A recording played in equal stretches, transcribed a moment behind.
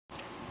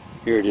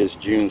Here it is,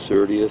 June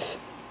 30th,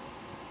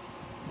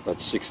 about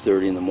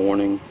 6:30 in the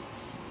morning.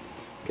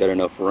 Got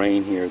enough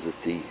rain here that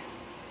the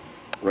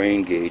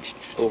rain gauge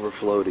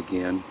overflowed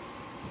again,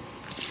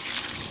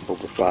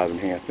 over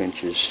 5.5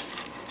 inches,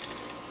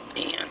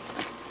 and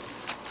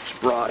it's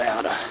brought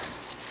out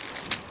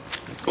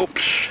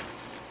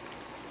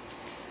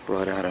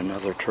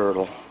another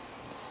turtle.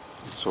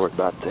 Sorry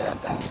about that.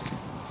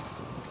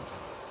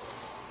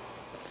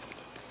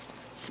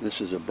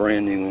 This is a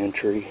brand new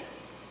entry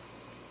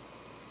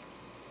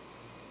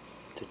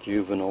to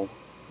juvenile.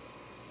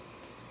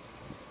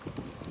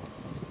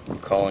 I'm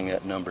calling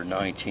that number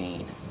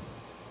 19.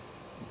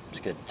 It's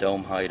got a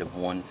dome height of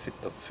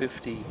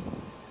 50,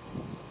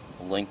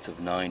 a length of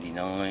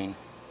 99,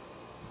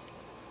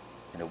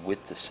 and a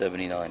width of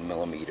 79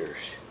 millimeters.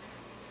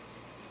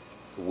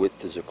 The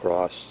width is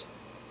across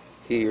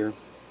here.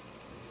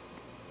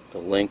 The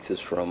length is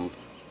from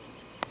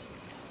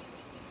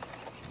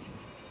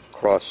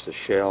across the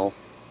shell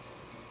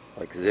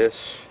like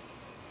this,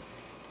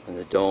 and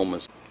the dome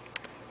is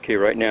okay.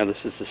 Right now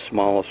this is the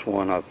smallest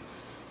one I've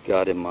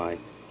got in my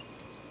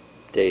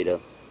data.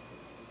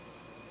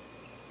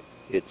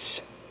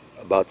 It's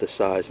about the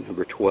size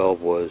number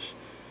 12 was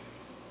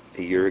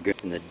a year ago.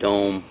 And the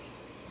dome,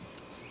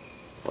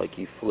 like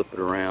you flip it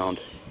around,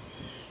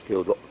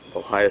 go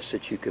the highest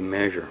that you can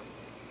measure.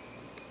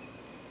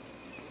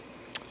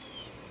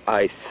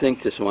 I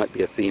think this might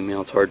be a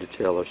female. It's hard to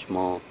tell. They're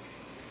small.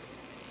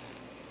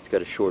 It's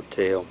got a short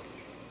tail.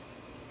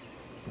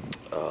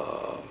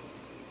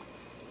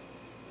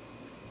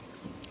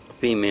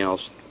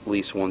 Females, at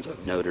least ones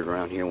I've noted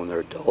around here, when they're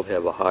adult,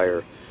 have a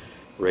higher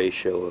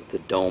ratio of the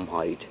dome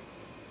height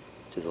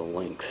to the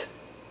length.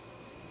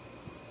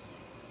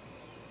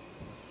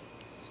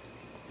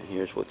 And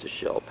here's what the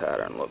shell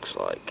pattern looks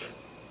like.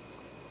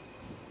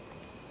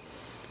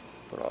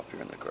 Put off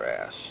here in the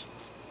grass.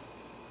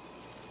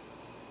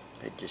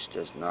 It just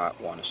does not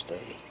want to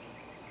stay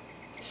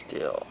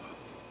still.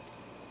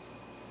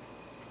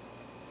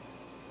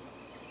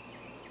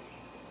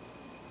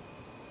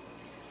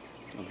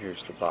 And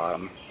here's the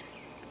bottom.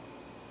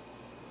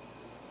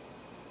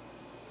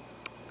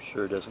 I'm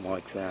sure it doesn't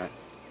like that.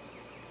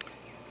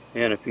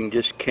 And if you can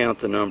just count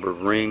the number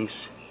of rings,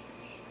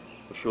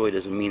 which really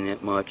doesn't mean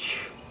that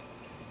much.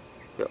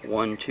 Got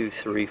 1, 2,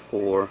 3,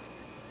 4,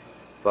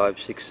 5,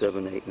 6,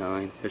 7, 8,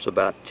 9. There's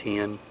about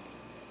 10.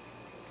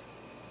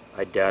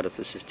 I doubt if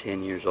this is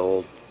 10 years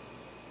old.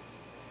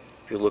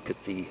 If you look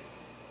at the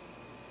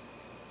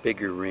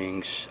bigger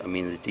rings, I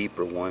mean the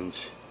deeper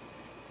ones,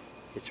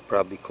 it's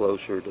probably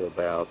closer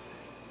to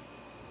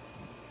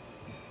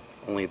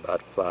only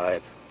about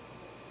 5.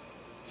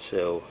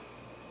 So,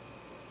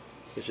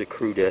 as a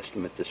crude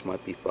estimate, this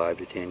might be 5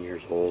 to 10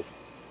 years old.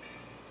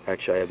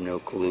 Actually, I have no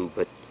clue,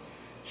 but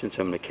since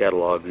I'm going to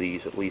catalog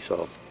these, at least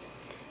I'll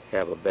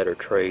have a better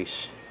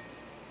trace.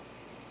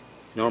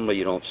 Normally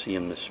you don't see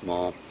them this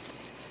small.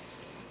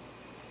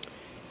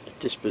 The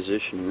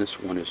disposition in this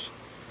one is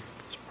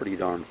pretty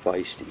darn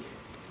feisty,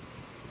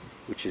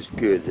 which is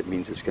good. That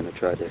means it's going to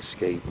try to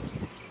escape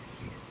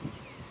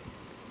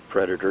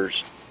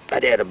predators.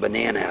 I'd add a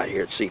banana out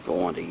here to see if I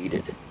want to eat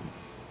it.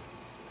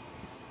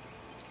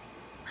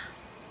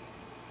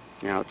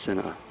 Now it's in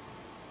a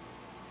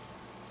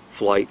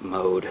flight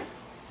mode.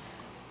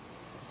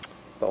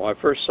 But when I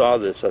first saw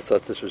this, I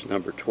thought this was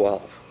number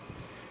 12,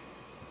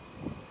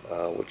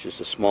 which is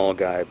a small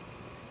guy.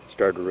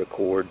 Started to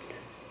record,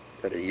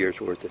 got a year's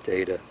worth of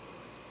data,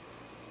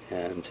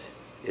 and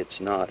it's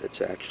not. It's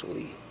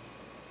actually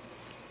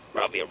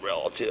probably a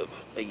relative,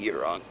 a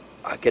year on.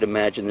 I could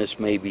imagine this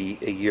may be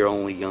a year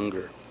only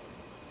younger.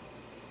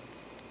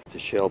 The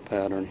shell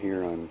pattern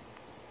here, I'm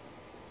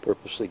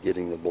purposely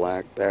getting the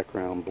black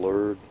background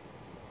blurred.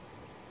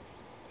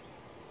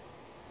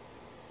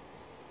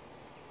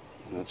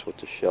 And that's what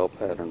the shell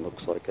pattern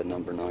looks like at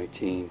number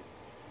 19.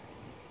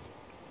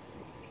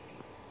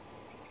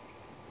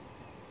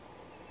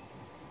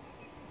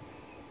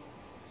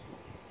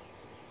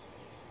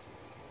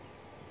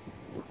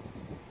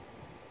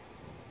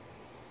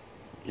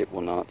 It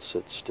will not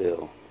sit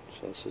still,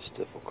 so this is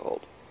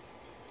difficult.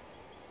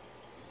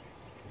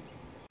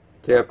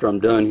 So after I'm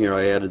done here,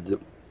 I added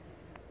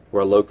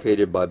where I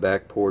located my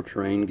back porch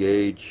rain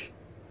gauge.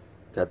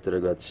 Got that I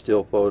got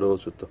still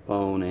photos with the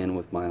phone and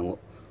with my old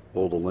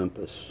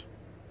Olympus.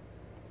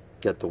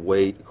 Got the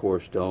weight, of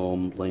course,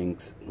 dome,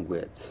 length, and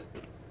width.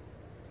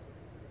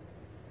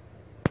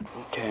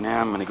 Okay,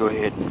 now I'm going to go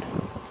ahead and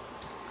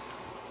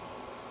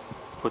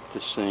put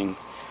this thing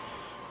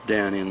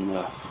down in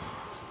the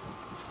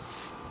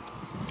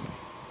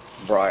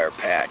briar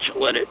patch.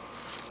 Let it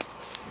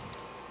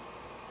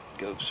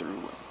go through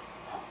it.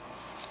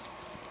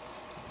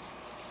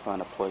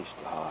 Find a place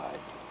to hide.